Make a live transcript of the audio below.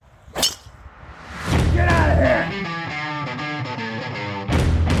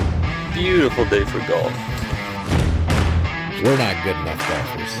beautiful day for golf. We're not good enough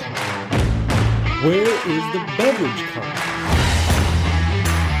golfers. Where is the beverage cart?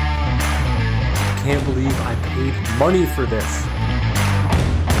 Can't believe I paid money for this.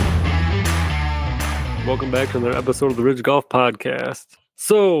 Welcome back to another episode of the Ridge Golf Podcast.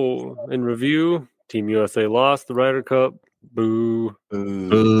 So, in review, Team USA lost the Ryder Cup. Boo.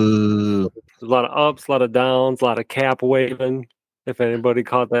 Boo. There's a lot of ups, a lot of downs, a lot of cap waving. If anybody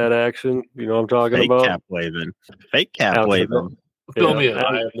caught that action, you know what I'm talking Fake about. cap waving. Fake cap waving. Fill me in.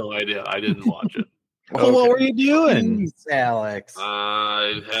 I have no idea. I didn't watch it. Well, what were you doing? Jeez, Alex.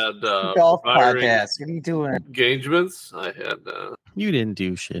 I had Golf firing podcast. What are you doing? engagements. I had You didn't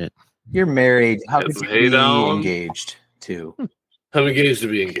do shit. You're married. How Had could some you be hay down. engaged too? I'm engaged to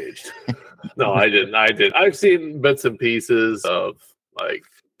be engaged. No, I didn't. I've seen bits and pieces of like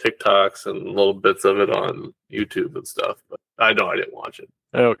TikToks and little bits of it on YouTube and stuff, but I know I didn't watch it.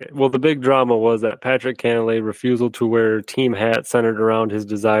 Okay. Well, the big drama was that Patrick Cantlay refusal to wear team hats centered around his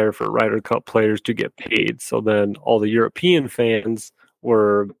desire for Ryder Cup players to get paid. So then all the European fans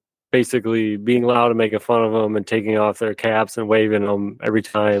were basically being loud and making fun of him and taking off their caps and waving them every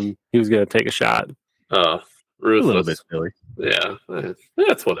time he was going to take a shot. A little bit Ruthless. silly. Yeah,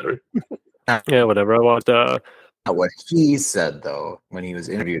 that's whatever. Yeah, whatever. I watched. What he said though, when he was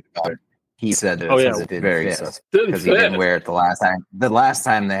interviewed about it, he said that Oh, it didn't very Didn't because he didn't fit. wear it the last time. The last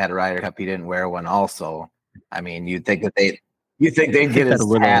time they had a Ryder Cup, he didn't wear one. Also, I mean, you'd think they'd get his That's a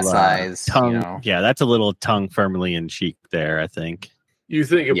little, hat size. tongue. You know? Yeah, that's a little tongue firmly in cheek there, I think. You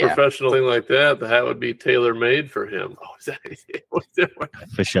think a Yeah. professional thing like that, the hat would be tailor made for him? Oh, is that?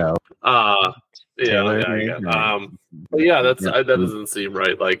 For sure. Yeah, Tailor-made, yeah. right. But yeah, Yeah. that doesn't seem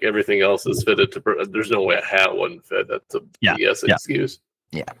right. Like everything else is fitted to. There's no way a hat wouldn't fit. That's a Yeah, BS yeah. excuse.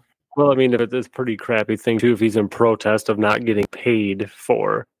 Well, I mean, if it's a pretty crappy thing too. If he's in protest of not getting paid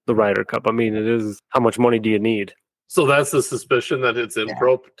for the Ryder Cup, I mean, it is. How much money do you need? So that's the suspicion that it's in Yeah.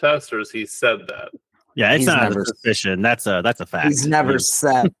 protest, or has he said that? Yeah, it's He's not never- a suspicion. That's a fact. He's never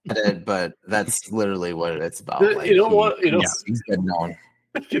said it, but that's literally what it's about. You know what? You know- he's been known.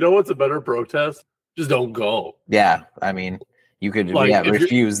 You know what's a better protest? Just don't go. Yeah, I mean, you could Like, if you're-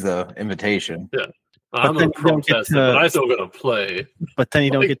 refuse the invitation. I'm then not you don't get protesting, to- but I still gonna play. But then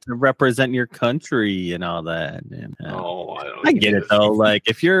you don't Like- get to represent your country and all that. And, Oh, I get it though. Like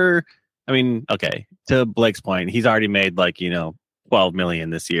if you're, I mean, okay, to Blake's point, he's already made 12 million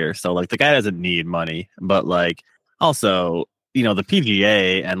this year. So like the guy doesn't need money, but like also, the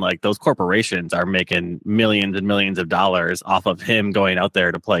PGA and like those corporations are making millions and millions of dollars off of him going out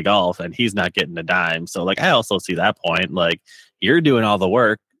there to play golf and he's not getting a dime. So like, I also see that point. Like you're doing all the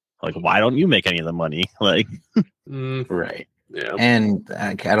work. Like, why don't you make any of the money? Like, Right. Yeah. And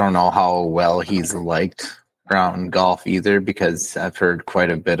I don't know how well he's liked around golf either, because I've heard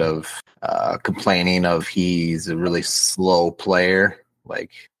quite a bit of complaining of he's a really slow player. Like,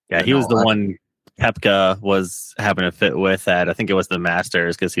 yeah, he was the one Kepka was having a fit with at, I think it was the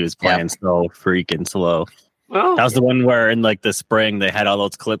Masters, because he was playing so freaking slow. Well, That was the one where in like the spring they had all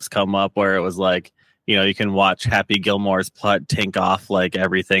those clips come up where it was like, you can watch Happy Gilmore's putt tank off like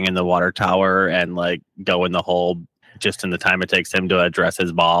everything in the water tower and like go in the hole just in the time it takes him to address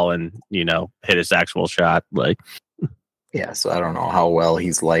his ball and, hit his actual shot. Like, yeah, so I don't know how well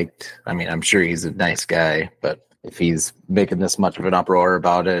he's liked. I mean, I'm sure he's a nice guy, but if he's making this much of an uproar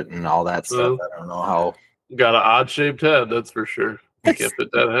about it and all that stuff, I don't know how. got an odd shaped head, that's for sure. You can't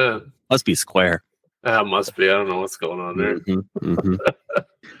fit that head. must be square. That must be. I don't know what's going on there. Mhm.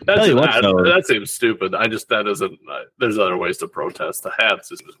 That's Tell you what, though. that seems stupid. That isn't. There's other ways to protest. The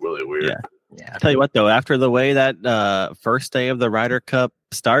hats is really weird. Yeah. Yeah, Tell you what, though, after the way that first day of the Ryder Cup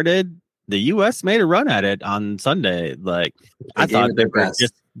started, the U.S. made a run at it on Sunday. Like, I gave thought it they their were best.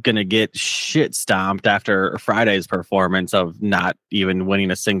 just going to get shit stomped after Friday's performance of not even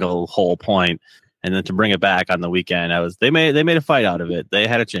winning a single whole point. And then to bring it back on the weekend, they made a fight out of it. They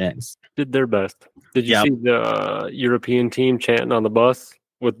had a chance. Did their best. Did you Yep. see the European team chanting on the bus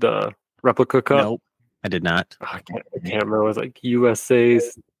with the replica cup? Nope, I did not. I can't remember. It was like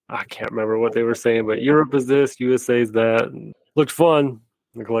USA's. I can't remember what they were saying, but Europe is this, USA's that. And looked fun.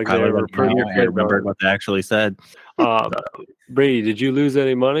 Looked like they were pretty I remembered what they actually said. Brady, did you lose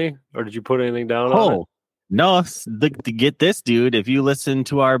any money or did you put anything down on it? Oh, no. To get this, dude, if you listened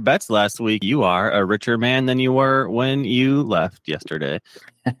to our bets last week, you are a richer man than you were when you left yesterday.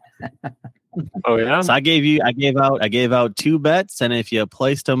 Oh yeah. So I gave out 2 bets, and if you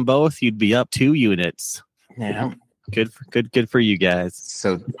placed them both, you'd be up 2 units. yeah. Good for you guys.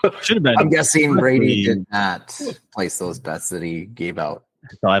 So Should have been. I'm guessing Brady did not place those bets that he gave out.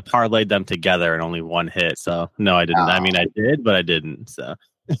 So I parlayed them together and only one hit. So no, I didn't. I mean, I did, but I didn't. So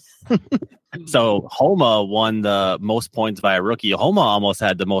So Homa won the most points by a rookie. Homa almost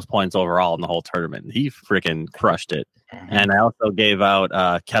had the most points overall in the whole tournament. He freaking crushed it. And I also gave out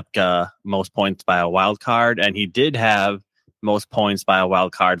Koepka most points by a wild card, and he did have most points by a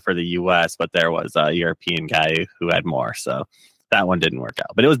wild card for the U.S., but there was a European guy who had more, so that one didn't work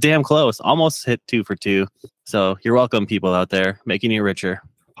out. But it was damn close. Almost hit 2 for 2. So you're welcome, people out there, making you richer.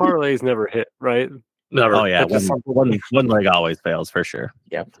 Parlays never hit, right? Never. Oh, yeah. One leg always fails for sure.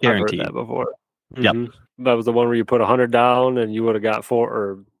 Yep. Guaranteed. I've heard that before. Yep. That was the one where you put 100 down and you would have got 4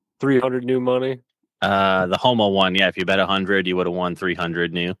 or 300 new money. The Homa one, yeah. If you bet 100, you would have won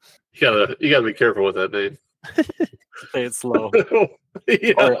 300 new. You gotta be careful with that name. Say it slow.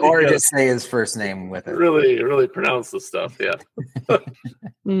 or just say his first name with it. Really pronounce the stuff. Yeah.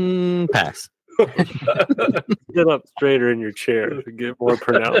 Pass. Get up straighter in your chair to get more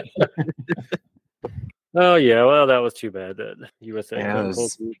pronounced. Oh yeah, well that was too bad that USA couldn't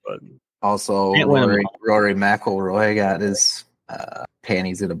hold it, but also Rory McIlroy got his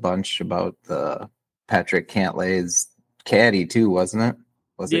panties in a bunch about the Patrick Cantlay's caddy too, wasn't it?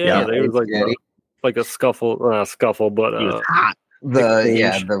 Was it? Yeah, it was like a scuffle, not a scuffle, but He was hot.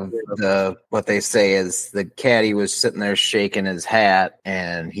 The what they say is the caddy was sitting there shaking his hat,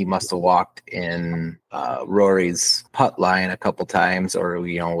 and he must have walked in Rory's putt line a couple times, or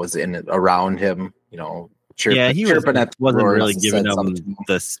was in around him, chirping, he wasn't Rory, really giving him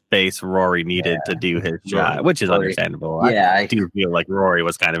the space Rory needed to do his job, which is understandable. Yeah, I do feel like Rory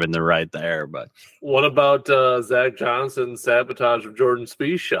was kind of in the right there, but what about Zach Johnson's sabotage of Jordan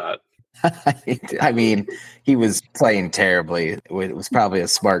Spieth's shot? I mean, he was playing terribly. It was probably a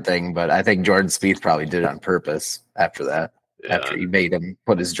smart thing, but I think Jordan Spieth probably did it on purpose after that. Yeah. After he made him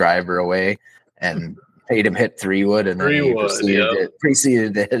put his driver away and made him hit 3-wood, and then he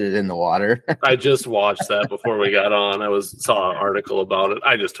proceeded to hit it in the water. I just watched that before we got on. Saw an article about it.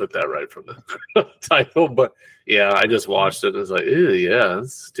 I just took that right from the title, but yeah, I just watched it and was like, ew, yeah,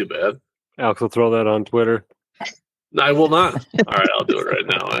 that's too bad. Alex will throw that on Twitter. I will not. All right, I'll do it right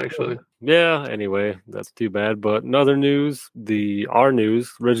now, actually. Yeah, anyway, that's too bad. But in other news, our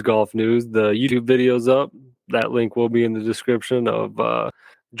news, Ridge Golf News, the YouTube video's up. That link will be in the description of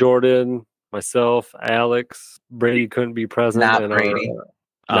Jordan, myself, Alex. Brady couldn't be present. Not Brady.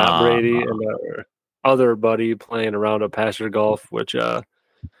 And our other buddy playing around at Pasture Golf, which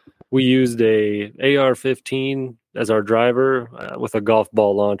we used a AR-15 as our driver with a golf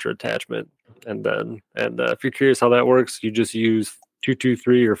ball launcher attachment. And if you're curious how that works, you just use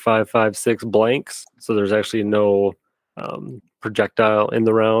 223 or 556 blanks. So there's actually no projectile in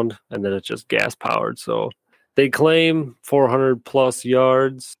the round, and then it's just gas powered. So they claim 400 plus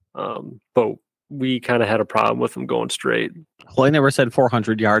yards, but we kind of had a problem with them going straight. Well, I never said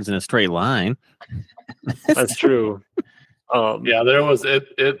 400 yards in a straight line. That's true. Yeah, there was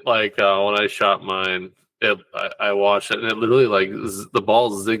it like when I shot mine. I watched it, and it literally the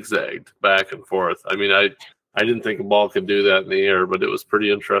ball zigzagged back and forth. I mean, I didn't think a ball could do that in the air, but it was pretty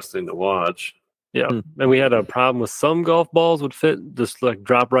interesting to watch. Yeah, and we had a problem with some golf balls would fit, just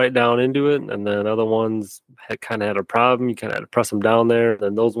drop right down into it, and then other ones had a problem. You kind of had to press them down there,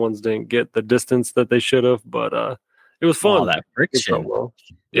 and those ones didn't get the distance that they should have. But it was fun. All that friction.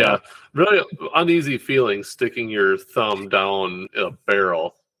 Yeah, really uneasy feeling sticking your thumb down a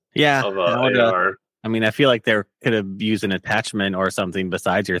barrel. Yeah, of AR. I mean, I feel like they could have used an attachment or something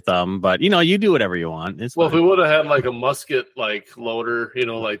besides your thumb, but you do whatever you want. It's fine. If we would have had a musket loader,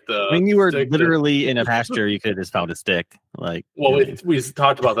 the. I mean, you were literally in a pasture. You could have just found a stick. We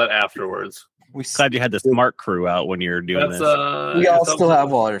talked about that afterwards. We glad you had the smart crew out when you were doing this. We all still have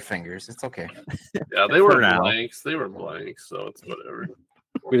water fingers. It's okay. Yeah, they were blanks. They were blanks, so it's whatever.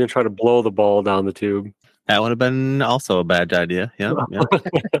 We didn't try to blow the ball down the tube. That would have been also a bad idea. Yeah.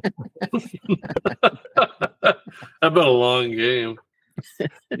 That'd been a long game.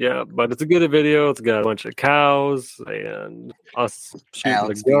 Yeah, but it's a good video. It's got a bunch of cows and us shooting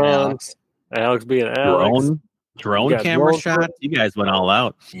the gun. Alex being Alex. Drone camera shots. You guys went all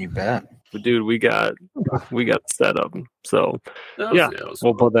out. You bet. But dude, we got set up. So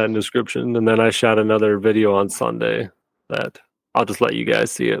we'll put that in the description. And then I shot another video on Sunday that I'll just let you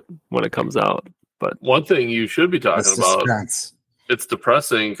guys see it when it comes out. But one thing you should be talking about, it's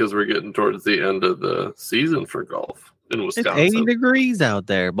depressing because we're getting towards the end of the season for golf in Wisconsin. It's 80 degrees out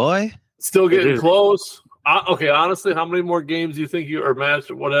there, boy. Still getting close. Okay, honestly, how many more games do you think or match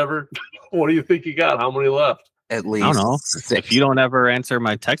or whatever? What do you think you got? How many left? At least. I don't know. 6. If you don't ever answer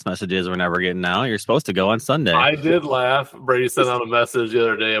my text messages we're never getting now, you're supposed to go on Sunday. I did laugh. Brady sent out a message the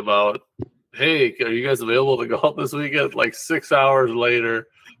other day about, hey, are you guys available to golf this weekend? 6 hours later,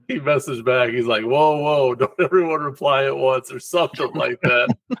 he messaged back. He's like, "Whoa, don't everyone reply at once," or something like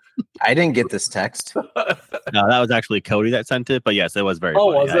that. I didn't get this text. No, that was actually Cody that sent it. But yes, it was very.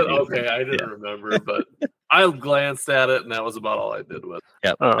 Oh, funny. was it? Okay, I didn't remember, but I glanced at it, and that was about all I did with it.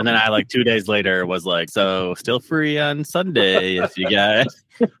 Yep. And then I like 2 days later was like, so still free on Sunday if you guys.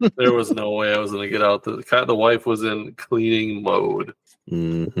 There was no way I was going to get out. The wife was in cleaning mode,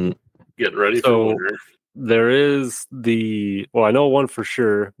 Mm-hmm. getting ready for So winter. there is I know one for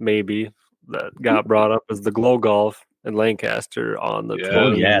sure, maybe, that got brought up is the Glow Golf in Lancaster on the Yeah.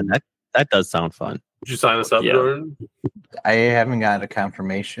 Oh yeah, that does sound fun. Did you sign us up, Yeah. Jordan? I haven't got a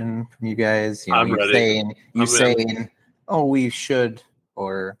confirmation from you guys. You know, I'm you're ready. saying I'm in. saying, "Oh, we should,"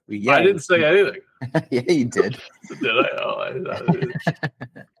 or "Yeah." I didn't say anything. Yeah, you did. Did I? Oh,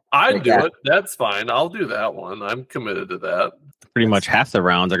 I'd do Yeah. it. That's fine. I'll do that one. I'm committed to that. Pretty much half the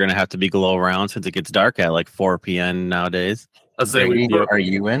rounds are going to have to be glow rounds since it gets dark at like 4 p.m. nowadays. I say we Brady, are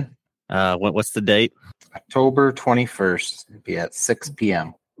you in? What's the date? October 21st. It'll be at 6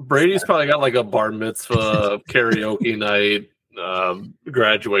 p.m. Brady's probably got like a bar mitzvah karaoke night,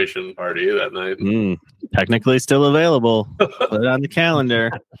 graduation party that night. Technically still available. Put it on the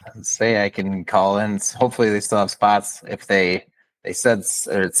calendar. Say I can call in. Hopefully they still have spots. If they said,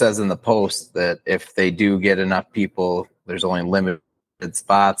 or it says in the post that if they do get enough people, there's only limited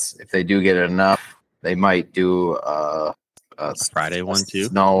spots. If they do get enough, they might do a Friday one too.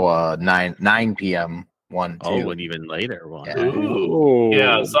 No, 9 p.m. one too. Oh, and even later one. Yeah. Ooh.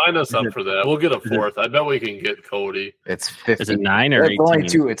 Yeah, sign us up for that. We'll get a fourth. I bet we can get Cody. It's 50. Is it 9 or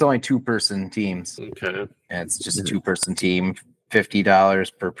 18? It's only 2-person teams. Okay. And it's just a 2-person team.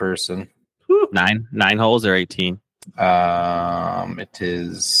 $50 per person. Nine holes or 18? It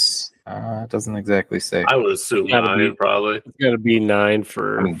is. It doesn't exactly say. I would assume Gotta 9 be. probably. It's got to be 9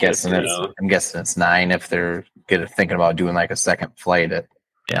 for. I'm guessing 50. it's. I'm guessing it's 9 if they're thinking about doing like a second flight at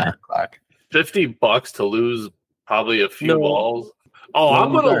 9 o'clock. $50 to lose probably a few No. balls. Oh, Well,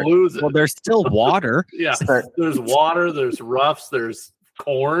 I'm gonna lose it. Well, there's still water. Yeah, there's water, there's roughs, there's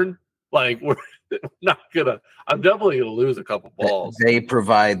corn. Like we're not gonna. I'm definitely gonna lose a couple balls. They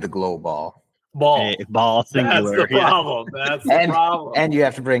provide the glow ball. Hey, ball singular. That's the problem. That's the problem. And you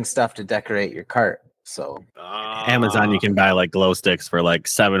have to bring stuff to decorate your cart. So Amazon, you can buy like glow sticks for like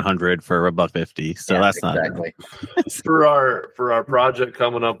 $700 for $150. So that's exactly. for our project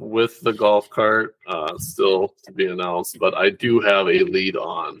coming up with the golf cart, still to be announced. But I do have a lead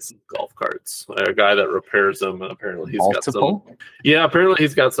on some golf carts. A guy that repairs them, and apparently he's got some. Yeah, apparently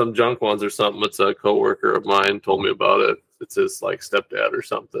he's got some junk ones or something. It's a coworker of mine told me about it. It's his like stepdad or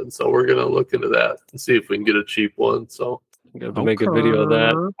something. So we're gonna look into that and see if we can get a cheap one. So. I'm going to make a video of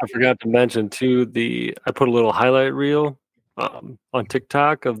that. I forgot to mention too, I put a little highlight reel on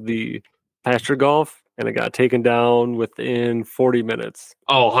TikTok of the Pasture golf, and it got taken down within 40 minutes.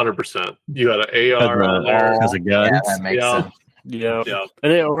 Oh, 100%. You had an AR on there. Because of guns. Yeah, that makes sense. Yeah.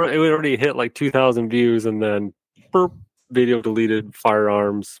 And it already hit like 2,000 views, and then burp, video deleted,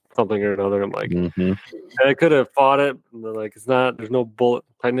 firearms, something or another. I'm like, and I could have fought it. And they're like, there's no bullet.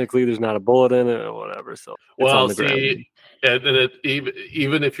 Technically, there's not a bullet in it or whatever. So, well, see, and it,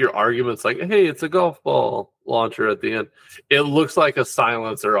 even if your argument's like, hey, it's a golf ball launcher at the end, it looks like a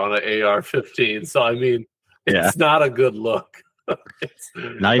silencer on an AR-15. So, I mean, it's not a good look.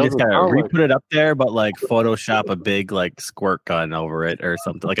 Now you just gotta re-put it up there, but like Photoshop a big like squirt gun over it or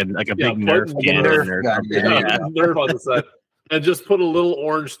something, like a big Nerf cannon or something. Nerf on the side, and just put a little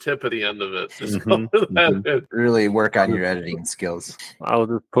orange tip at the end of it. Just cover that in. Really work on your editing skills. I'll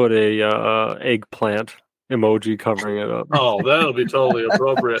just put a eggplant emoji covering it up. Oh, that'll be totally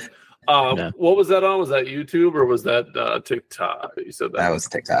appropriate. What was that on? Was that YouTube or was that TikTok? You said that was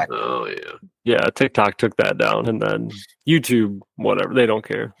TikTok. Oh yeah. Yeah, TikTok took that down, and then YouTube, whatever, they don't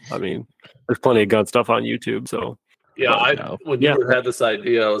care. I mean, there's plenty of gun stuff on YouTube, so. Yeah, when you had this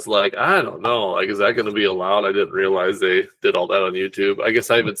idea, I was like, I don't know, like, is that going to be allowed? I didn't realize they did all that on YouTube. I guess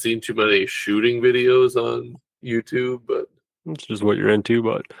I haven't seen too many shooting videos on YouTube, but it's just what you're into.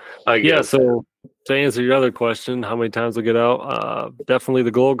 But I guess. Yeah, so to answer your other question, how many times we'll get out? Definitely the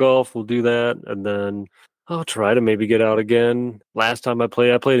Glow Golf, we'll do that, and then I'll try to maybe get out again. Last time I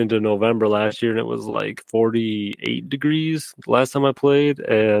played into November last year, and it was like 48 degrees last time I played.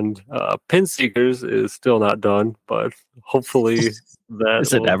 And Pin Seekers is still not done, but hopefully that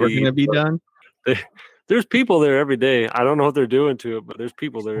is it ever going to be done? There's people there every day. I don't know what they're doing to it, but there's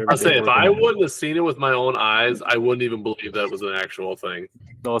people there every day. I'll say, if I wouldn't have seen it with my own eyes, I wouldn't even believe that was an actual thing.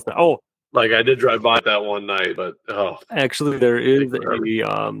 No, it's not. Oh, like I did drive by that one night, but actually,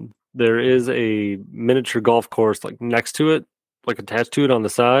 there is a miniature golf course like next to it, like attached to it on the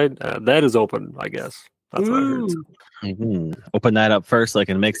side. That is open, I guess. That's what I heard. Open that up first so I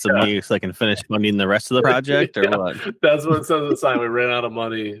can make some use so I can finish funding the rest of the project or what? That's what it says on the sign. We ran out of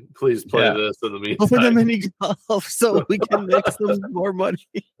money. Please play this in the meantime. Open the mini golf so we can make some more money.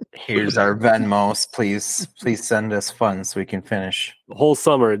 Here's our Venmos. Please send us funds so we can finish. The whole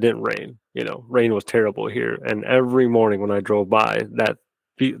summer it didn't rain. Rain was terrible here, and every morning when I drove by that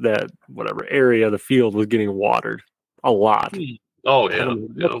whatever area, the field was getting watered a lot. Oh yeah,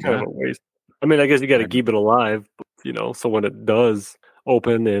 That's kind of a waste. I mean, I guess you got to keep it alive, so when it does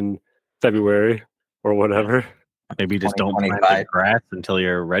open in February or whatever. Maybe just don't plant the grass until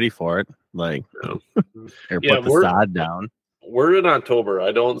you're ready for it. Like, or put the sod down. We're in October.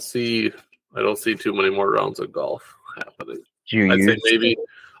 I don't see too many more rounds of golf happening.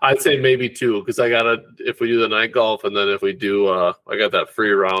 I'd say maybe 2 because if we do the night golf and then if we do I got that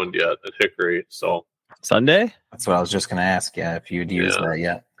free round yet at Hickory. So Sunday? That's what I was just gonna ask. Yeah, if you'd use that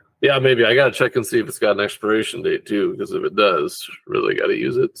yet. Yeah, maybe I gotta check and see if it's got an expiration date too, because if it does, really gotta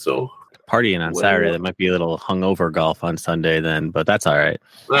use it. So partying on Saturday, that might be a little hungover golf on Sunday then, but that's all right.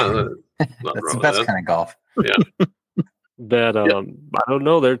 That's the best kind of golf. Yeah. I don't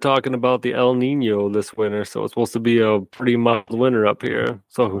know. They're talking about the El Nino this winter, so it's supposed to be a pretty mild winter up here.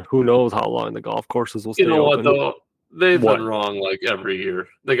 So who knows how long the golf courses will stay open. What though? They've been wrong like every year.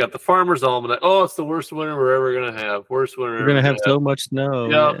 They got the Farmer's Almanac. Oh, it's the worst winter we're ever gonna have. Worst winter. We're gonna have so much snow.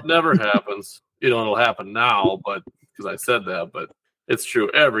 Yeah, never happens. It'll happen now, but because I said that, but it's true.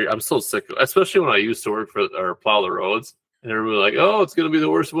 I'm so sick of it, especially when I used to work or plow the roads, and everybody was like, "Oh, it's gonna be the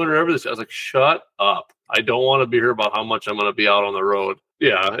worst winter ever." I was like, "Shut up! I don't want to be here about how much I'm gonna be out on the road."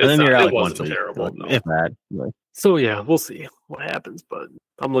 Yeah, and then you're out like wasn't terrible. No. If that. So yeah, we'll see what happens, but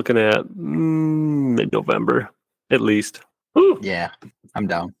I'm looking at mid-November. At least. Yeah, I'm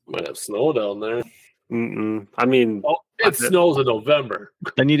down. Might have snow down there. I mean... it snows in November.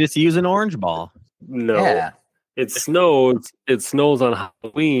 Then you just use an orange ball. No. Yeah. It snows on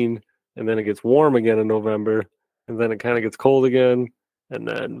Halloween, and then it gets warm again in November, and then it kind of gets cold again, and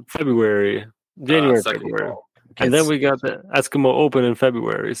then January, February. And then we got the Eskimo Open in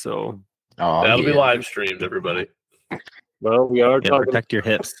February, so... that'll be live streamed, everybody. Well, we are talking... Protect your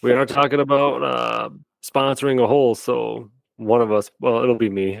hips. We are talking about... sponsoring a hole, so one of us, it'll be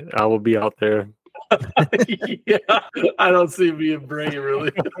me. I will be out there. Yeah, I don't see me and Brady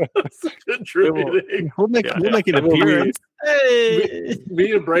really contributing. We'll make an appearance. Hey.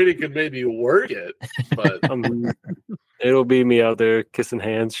 Me and Brady can maybe work it, but it'll be me out there kissing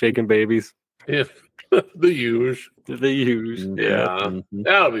hands, shaking babies. Yeah, the huge. Yeah.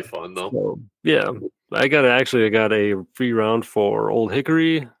 That'll be fun though. So, yeah, I got a free round for Old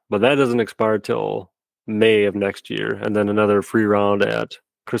Hickory, but that doesn't expire till May of next year, and then another free round at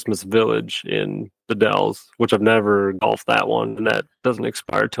Christmas Village in the Dells, which I've never golfed that one, and that doesn't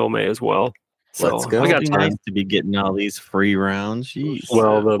expire till May as well. So let's go. I got time to be getting all these free rounds. Jeez.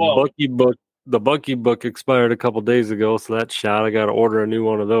 Well, the Bucky book expired a couple days ago, so that's shot. I got to order a new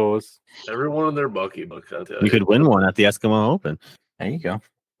one of those. Everyone in their Bucky books. You could win one at the Eskimo Open. There you go.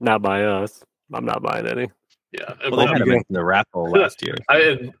 Not by us. I'm not buying any. Yeah, well, they had him in the raffle last year.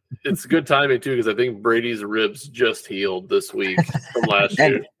 It's good timing too because I think Brady's ribs just healed this week from last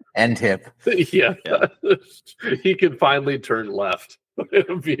year. And hip. Yeah. He can finally turn left in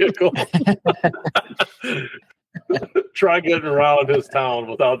a vehicle. Try getting around his town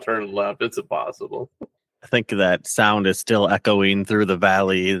without turning left. It's impossible. I think that sound is still echoing through the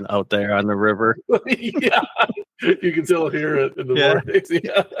valley out there on the river. Yeah, you can still hear it in the mornings.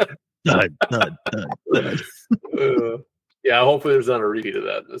 Yeah. Thud. Yeah, hopefully there's not a repeat of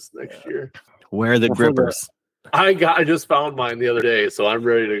that this next year. Where are the grippers? I just found mine the other day, so I'm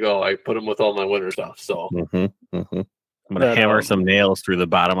ready to go. I put them with all my winter stuff. So I'm gonna hammer some nails through the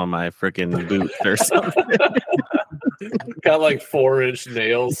bottom of my freaking boot or something. Got like 4-inch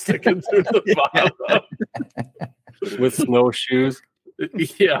nails sticking through the bottom with snowshoes.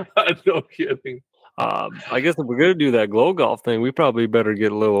 Yeah, no kidding. I guess if we're gonna do that glow golf thing, we probably better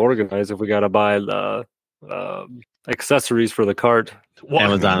get a little organized if we gotta buy the accessories for the cart. Well,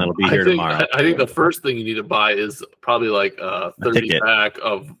 Amazon will be here tomorrow. I think the first thing you need to buy is probably like a 30 pack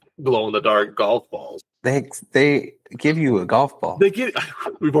of glow in the dark golf balls. They give you a golf ball.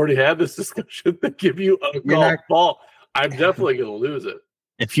 We've already had this discussion. They give you a golf ball. I'm definitely gonna lose it.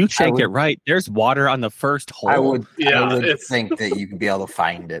 If you shank it right, there's water on the first hole. I would think that you could be able to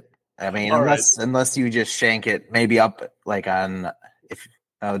find it. I mean, unless you just shank it maybe up like on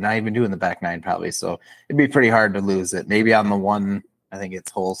not even doing the back nine probably. So it'd be pretty hard to lose it. Maybe on the one, I think it's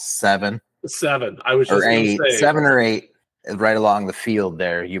hole 7. 7. I was just or 8, gonna say 7 or 8, right along the field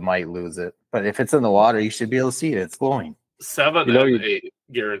there. You might lose it, but if it's in the water, you should be able to see it. It's glowing. 7 and 8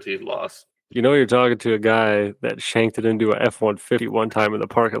 guaranteed loss. You know, you're talking to a guy that shanked it into a F-150 one time in the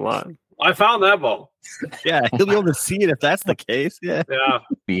parking lot. I found that ball. Yeah, he'll be able to see it if that's the case. Yeah. Yeah.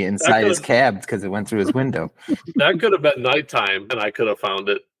 Be inside his cab because it went through his window. That could have been nighttime, and I could have found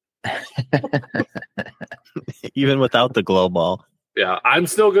it. Even without the glow ball. Yeah, I'm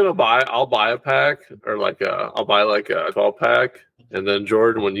still gonna buy. I'll buy a pack, or I'll buy like a 12 pack, and then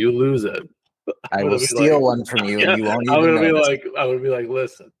Jordan, when you lose it, I will steal one from you, and you won't even notice. I'm gonna be like,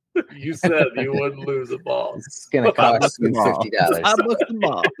 listen, you said you wouldn't lose a ball. It's gonna cost you $50. I booked the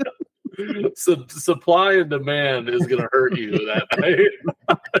ball. So supply and demand is gonna hurt you that night.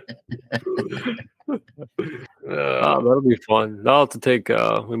 That'll be fun. I'll have to take.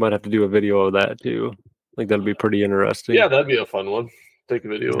 We might have to do a video of that too. I think that'll be pretty interesting. Yeah, that'd be a fun one. Take a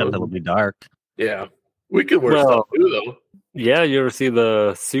video. That'll be dark. Yeah, we could wear stuff too, though. Yeah, you ever see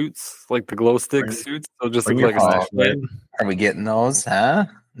the suits, like the glow stick suits? They'll just look like a flashlight. Are we getting those? Huh?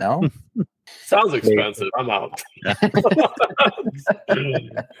 No. Sounds expensive. I'm out.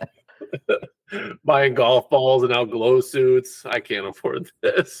 Buying golf balls and now glow suits. I can't afford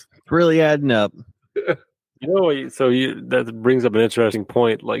this. Really adding up. You know, that brings up an interesting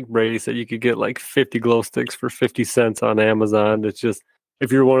point. Like Brady said, you could get like 50 glow sticks for 50 cents on Amazon. It's just,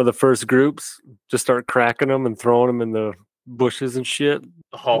 if you're one of the first groups, just start cracking them and throwing them in the bushes and shit.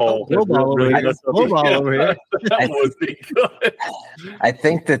 Oh, glow ball over here. That would be good. I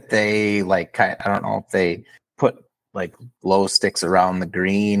think that they I don't know if they put like glow sticks around the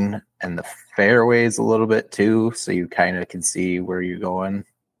green and the fairways a little bit too, so you kind of can see where you're going.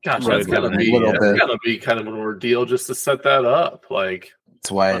 Gosh, that's gotta be kind of an ordeal just to set that up. Like,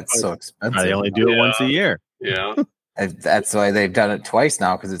 that's why it's so expensive. They only do it once a year. Yeah, that's why they've done it twice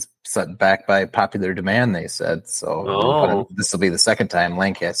now, because it's set back by popular demand. They said so. This will be the second time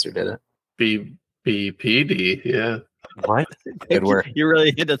Lancaster did it. BPD, yeah. What? Good work. You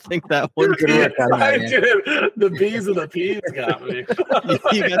really had to think that one. Good work on that, I did. The B's and the P's got me. You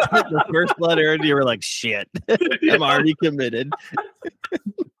got to hit the first letter and you were like, shit, I'm already committed.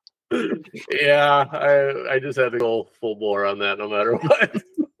 Yeah, I just had to go full bore on that no matter what.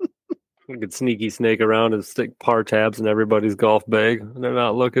 We could sneaky snake around and stick par tabs in everybody's golf bag. And they're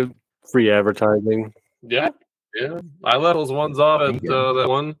not looking. Free advertising. Yeah. I let those ones off at that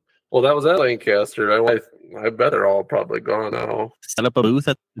one. Well, that was at Lancaster. I bet they're all probably gone now. Set up a booth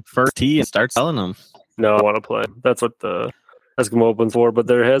at the first tee and start selling them. No, I want to play. That's what the Eskimo Open's for. But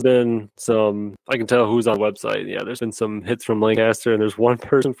there has been some, I can tell who's on the website. Yeah, there's been some hits from Lancaster, and there's one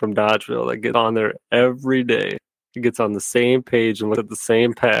person from Dodgeville that gets on there every day. He gets on the same page and looks at the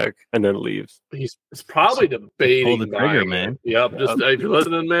same pack and then leaves. He's probably debating. Pull the trigger, man. Yep. Just if you're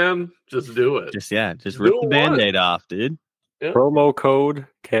listening, man, just do it. Just rip the Band-Aid off, dude. Yeah. Promo code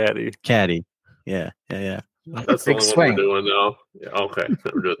Caddy. Yeah. That's the only one we're doing now. Yeah, okay.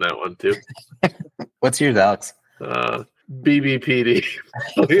 We're doing that one too. What's yours, Alex? BBPD.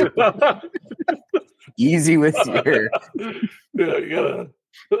 Easy with your. Yeah, you gotta.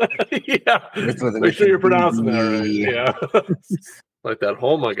 Yeah. Make sure you're pronouncing that right. Yeah. Like that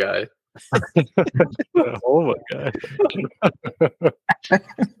Homa guy. Homa guy.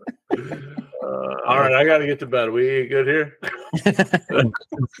 All right, I got to get to bed. We good here?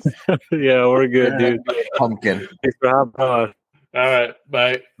 Yeah, we're good, dude. Pumpkin. Thanks for hopping on. All right,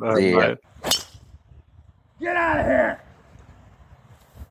 bye. See ya. Get out of here!